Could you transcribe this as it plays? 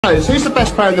Who's the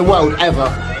best player in the world ever?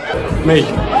 Me.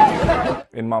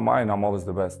 In my mind, I'm always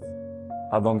the best.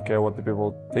 I don't care what the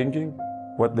people thinking,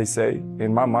 what they say.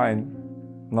 In my mind,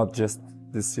 not just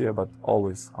this year, but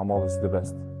always, I'm always the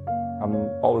best. I'm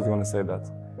always going to say that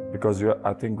because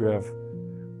I think we have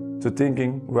to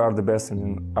thinking we are the best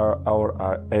in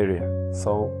our area.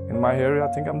 So in my area,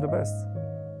 I think I'm the best.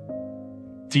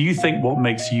 Do you think what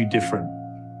makes you different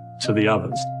to the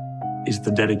others is the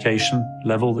dedication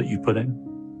level that you put in?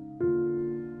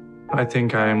 I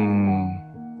think I'm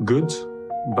good,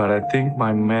 but I think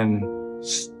my main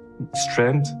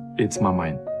strength, it's my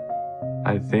mind.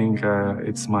 I think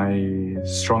it's my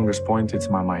strongest point, it's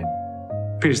my mind.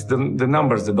 Pierce, the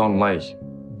numbers, they don't lie.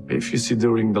 If you see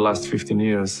during the last 15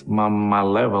 years, my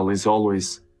level is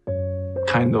always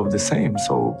kind of the same.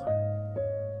 So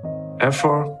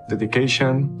effort,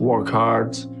 dedication, work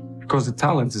hard, because the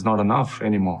talent is not enough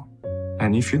anymore.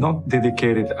 And if you don't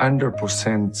dedicate it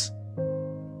 100%,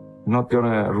 you're not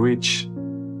gonna reach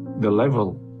the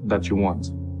level that you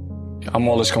want. I'm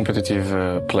always a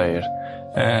competitive player.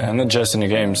 Not just in the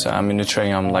games, I'm in the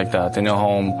training, I'm like that. In the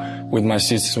home, with my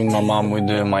sisters, with my mom, with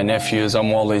my nephews,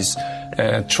 I'm always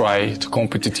try to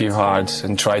competitive hard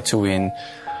and try to win.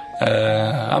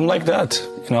 I'm like that,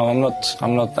 you know,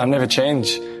 I never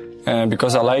change.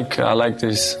 Because I like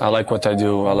this, I like what I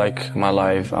do, I like my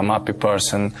life, I'm a happy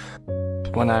person.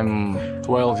 When I'm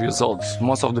 12 years old,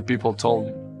 most of the people told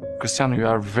me, Cristiano, you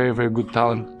are a very, very good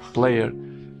talent player,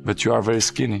 but you are very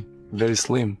skinny, very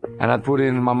slim. And I put it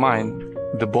in my mind,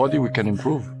 the body we can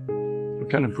improve. We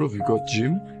can improve. You go to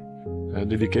gym,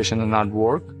 dedication and hard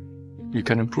work, you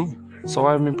can improve. So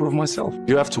I've improved myself.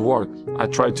 You have to work. I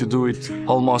try to do it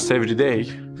almost every day.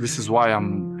 This is why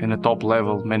I'm in a top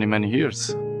level many, many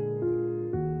years.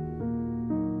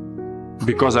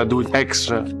 Because I do it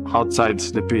extra outside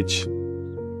the pitch.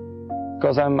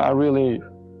 Because I really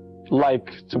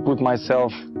like to put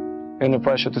myself in the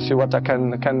pressure to see what I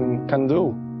can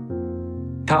do.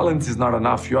 Talent is not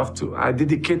enough. You have to. I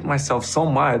dedicate myself so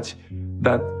much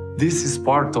that this is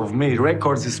part of me.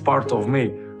 Records is part of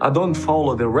me. I don't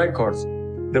follow the records.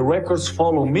 The records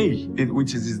follow me,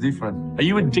 which is different. Are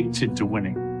you addicted to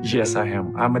winning? Yes, I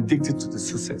am. I'm addicted to the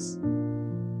success.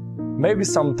 Maybe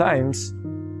sometimes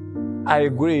I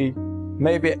agree.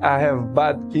 Maybe I have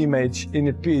bad image in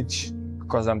the pitch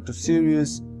because I'm too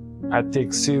serious. I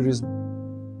take serious.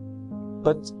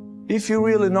 But if you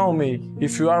really know me,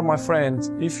 if you are my friend,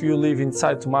 if you live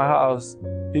inside my house,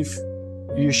 if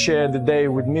you share the day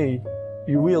with me,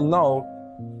 you will know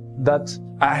that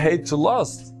I hate to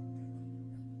lose.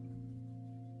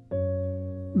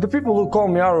 The people who call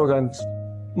me arrogant,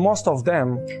 most of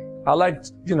them, I like,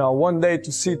 one day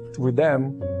to sit with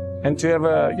them and to have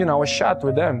a chat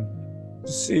with them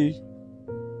to see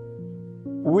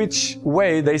which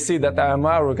way they see that I am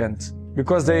arrogant.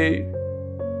 Because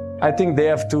I think they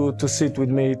have to sit with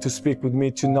me, to speak with me,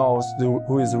 to know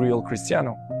who is real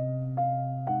Cristiano.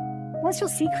 What's your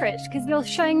secret? Because you're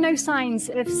showing no signs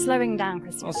of slowing down,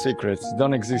 Cristiano. No secrets.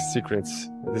 Don't exist secrets.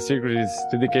 The secret is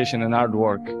dedication and hard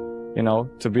work.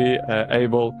 To be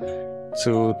able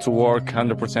to work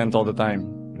 100% all the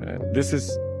time. This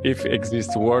is, if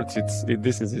exists words,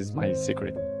 this is my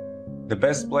secret. The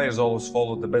best players always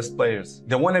follow the best players.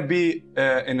 They want to be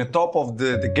in the top of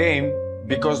the game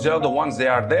because the other ones, they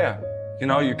are there.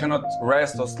 You cannot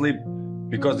rest or sleep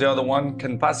because the other one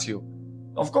can pass you.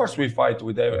 Of course, we fight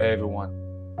with everyone.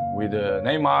 With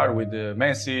Neymar, with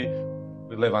Messi,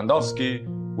 with Lewandowski,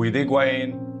 with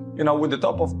Higuain, with the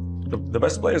top of the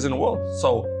best players in the world.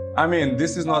 So,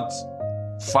 this is not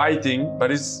fighting, but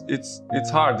it's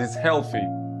hard, it's healthy.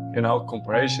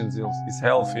 Comparisons is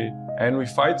healthy. And we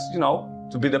fight,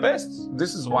 to be the best.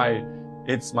 This is why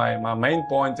it's my main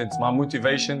point, it's my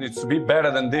motivation, it's to be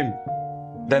better than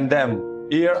them,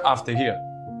 year after year.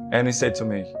 And he said to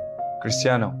me,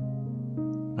 Cristiano,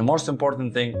 the most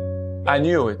important thing, I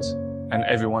knew it, and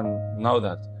everyone know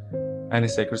that. And he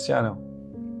said, Cristiano,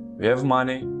 we have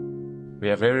money, we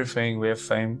have everything, we have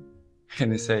fame.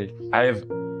 And he said, I have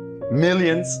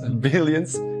millions,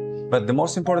 billions, but the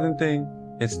most important thing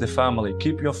is the family.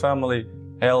 Keep your family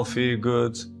healthy,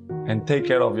 good, and take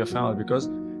care of your family, because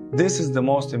this is the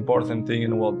most important thing in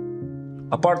the world.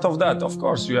 Apart of that, of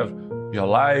course, you have your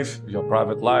life, your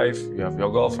private life, you have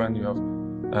your girlfriend, you have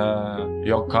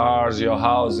your cars, your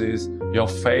houses, your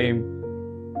fame.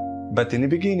 But in the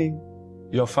beginning,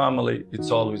 your family,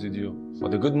 it's always with you, for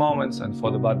the good moments and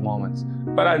for the bad moments.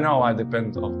 But I know I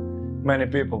depend on many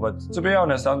people, but to be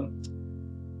honest,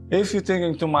 if you're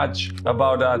thinking too much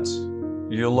about that,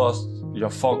 you lost your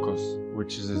focus,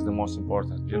 which is the most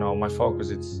important. My focus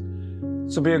is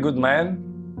to be a good man,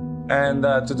 and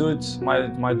to do it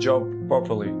my job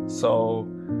properly. So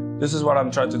this is what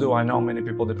I'm trying to do. I know many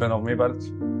people depend on me, but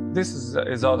this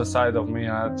is other side of me.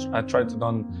 I try to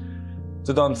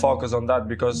don't focus on that,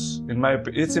 because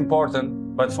it's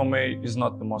important, but for me it's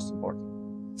not the most important.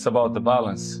 It's about the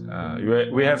balance.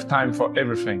 We have time for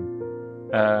everything.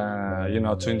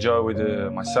 To enjoy with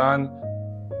my son,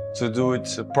 to do it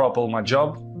proper my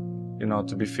job,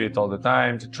 to be fit all the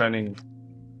time, to training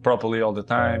properly all the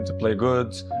time, to play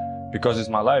good, because it's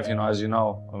my life. As you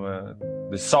know,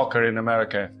 the soccer in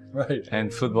America, right,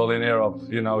 and football in Europe,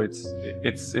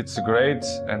 it's great,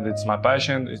 and it's my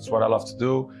passion. It's what I love to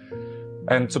do,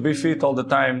 and to be fit all the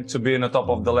time, to be in the top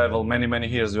of the level many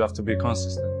years, you have to be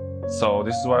consistent. So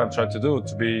this is what I'm trying to do: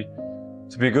 to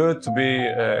be good, to be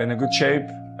in a good shape,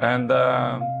 and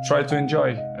try to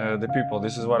enjoy the people.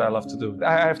 This is what I love to do.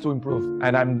 I have to improve,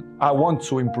 and I want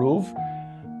to improve,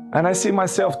 and I see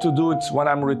myself to do it when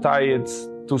I'm retired,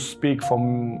 to speak for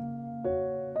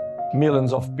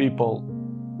millions of people,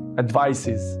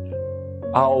 advices,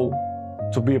 how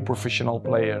to be a professional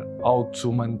player, how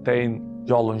to maintain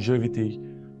your longevity,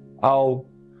 how,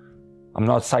 I'm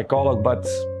not a psychologist, but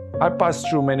I passed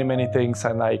through many things,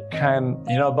 and I can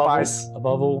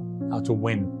above all, how to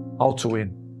win. How to win,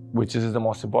 which is the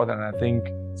most important. And I think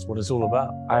that's what it's all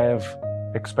about. I have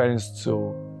experience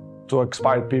to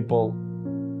inspire people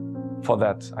for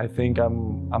that. I think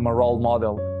I'm a role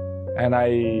model, and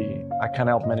I can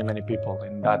help many people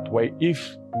in that way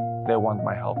if they want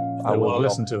my help. I will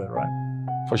listen to it, right?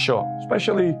 For sure,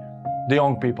 especially the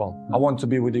young people. I want to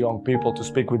be with the young people, to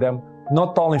speak with them,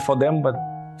 not only for them, but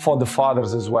for the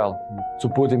fathers as well, to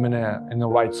put them in a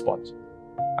right spot.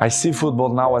 I see football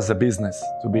now as a business,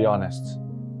 to be honest.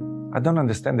 I don't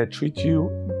understand. They treat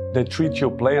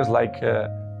your players like a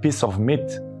piece of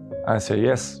meat. I say,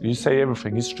 yes, you say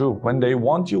everything, it's true. When they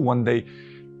want you, when they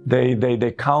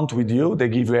count with you, they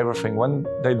give you everything. When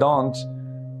they don't,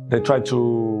 they try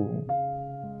to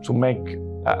make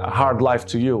a hard life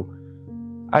to you.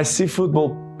 I see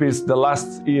football the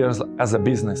last years as a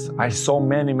business. I saw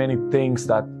many things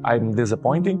that I'm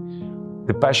disappointing.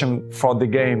 The passion for the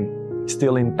game is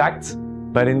still intact,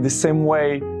 but in the same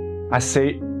way, I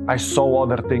saw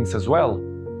other things as well,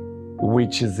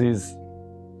 which is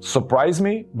surprised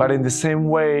me, but in the same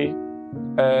way,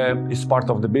 it's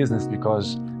part of the business,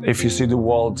 because if you see the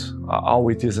world how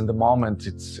it is in the moment,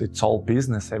 it's all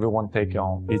business. Everyone take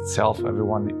on itself.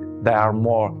 They are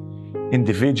more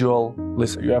individual.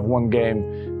 Listen, you have one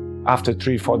game. After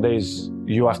 3-4 days,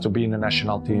 you have to be in the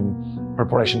national team,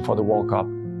 preparation for the World Cup.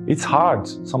 It's hard.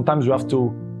 Sometimes you have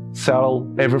to sell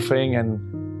everything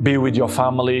and be with your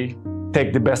family,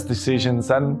 take the best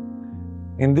decisions. And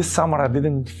in this summer, I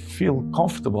didn't feel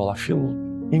comfortable. I feel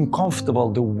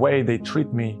uncomfortable the way they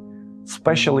treat me,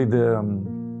 especially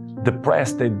the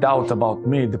press. They doubt about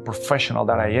me, the professional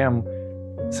that I am.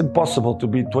 It's impossible to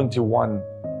be 21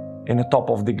 in the top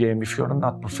of the game if you're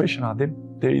not professional.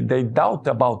 They doubt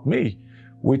about me,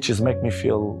 which is make me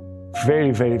feel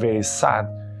very sad,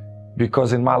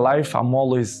 because in my life I'm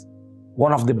always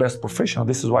one of the best professionals.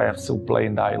 This is why I still play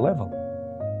in the high level.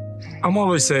 I'm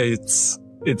always say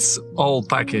it's all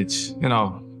package.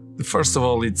 First of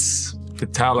all, it's the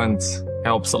talent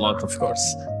helps a lot, of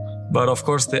course, but of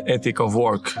course the ethic of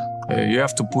work. You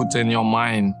have to put in your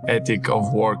mind ethic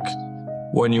of work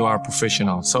when you are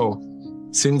professional. So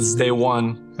since day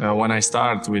one, when I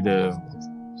start with a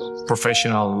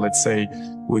professional, let's say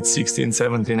with 16,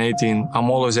 17, 18, I'm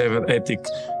always have an ethic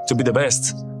to be the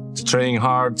best, to train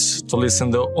hard, to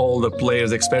listen to all the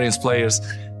players, experienced players.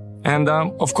 And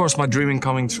of course, my dreaming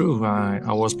coming true.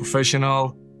 I was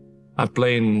professional. I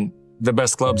played in the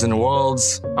best clubs in the world.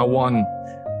 I won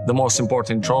the most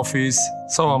important trophies.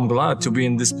 So I'm glad to be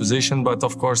in this position. But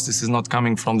of course, this is not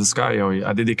coming from the sky.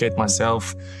 I dedicate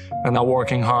myself and I'm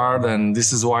working hard. And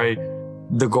this is why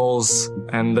the goals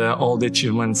and all the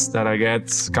achievements that I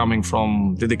get coming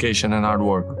from dedication and hard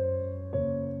work.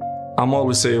 I'm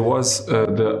always say it was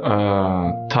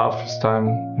the toughest time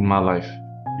in my life.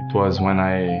 It was when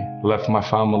I left my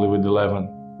family with 11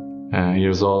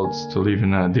 years old to live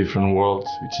in a different world,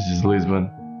 which is Lisbon,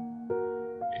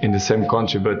 in the same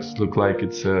country, but it looked like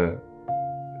it's a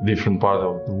different part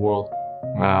of the world.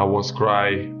 I was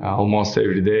crying almost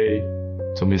every day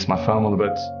to miss my family,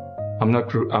 but I'm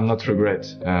not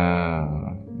regret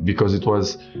because it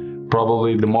was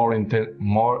probably the more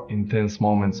intense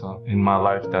moments in my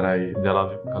life that I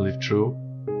lived through.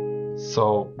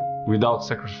 So without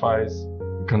sacrifice,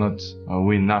 you cannot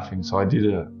win nothing. So I did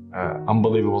an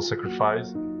unbelievable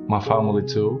sacrifice, my family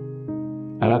too,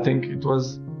 and I think it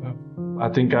was. I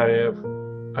think I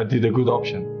did a good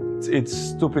option. it's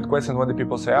stupid question when the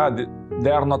people say,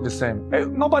 they are not the same.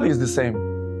 Nobody is the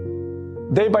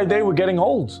same. Day by day, we're getting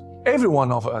old. Every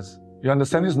one of us. You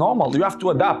understand? It's normal. You have to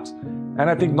adapt. And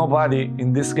I think nobody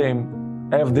in this game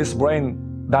have this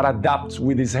brain that adapts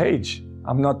with his age.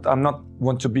 I'm not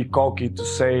want to be cocky to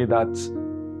say that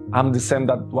I'm the same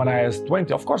that when I was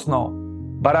 20. Of course, no.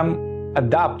 But I'm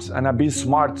adapt and I be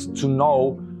smart to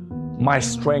know my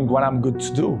strength, what I'm good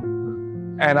to do.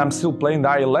 And I'm still playing the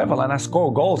high level and I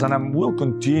score goals and I will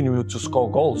continue to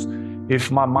score goals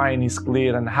if my mind is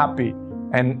clear and happy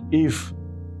and if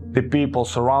the people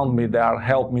surround me that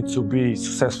help me to be a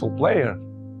successful player,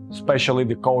 especially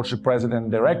the coach, the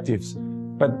president, directives.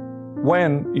 But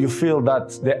when you feel that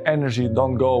the energy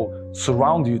don't go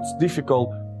surround you, it's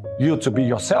difficult you to be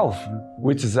yourself,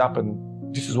 which has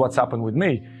happened. This is what's happened with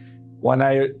me. When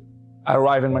I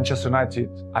arrive in Manchester United,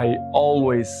 I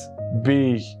always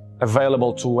be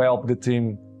available to help the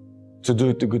team to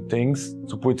do the good things,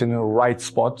 to put in the right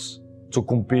spots, to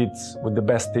compete with the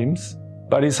best teams.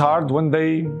 But it's hard when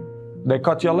they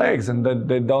cut your legs and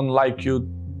they don't like you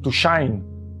to shine,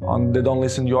 and they don't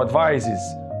listen to your advices.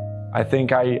 I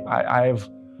think I have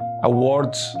a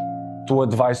word to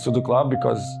advise to the club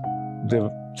because the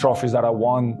trophies that I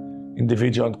won,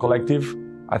 individual and collective,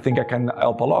 I think I can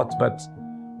help a lot. But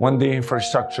when the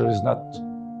infrastructure is not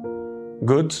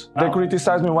good, they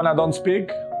criticize me when I don't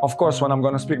speak. Of course, when I'm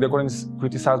going to speak, they're going to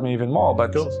criticize me even more.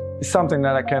 But it's something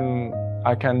that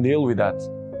I can deal with that.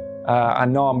 I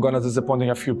know I'm going to disappoint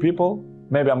a few people.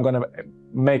 Maybe I'm going to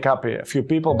make happy a few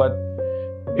people, but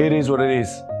it is what it is.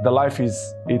 The life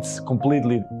it's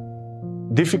completely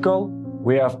difficult.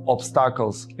 We have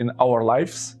obstacles in our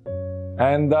lives.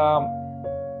 And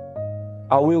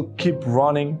I will keep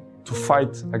running to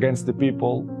fight against the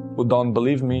people who don't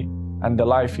believe me. And the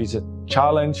life is a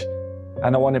challenge.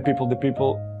 And I want the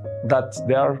people that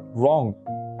they are wrong.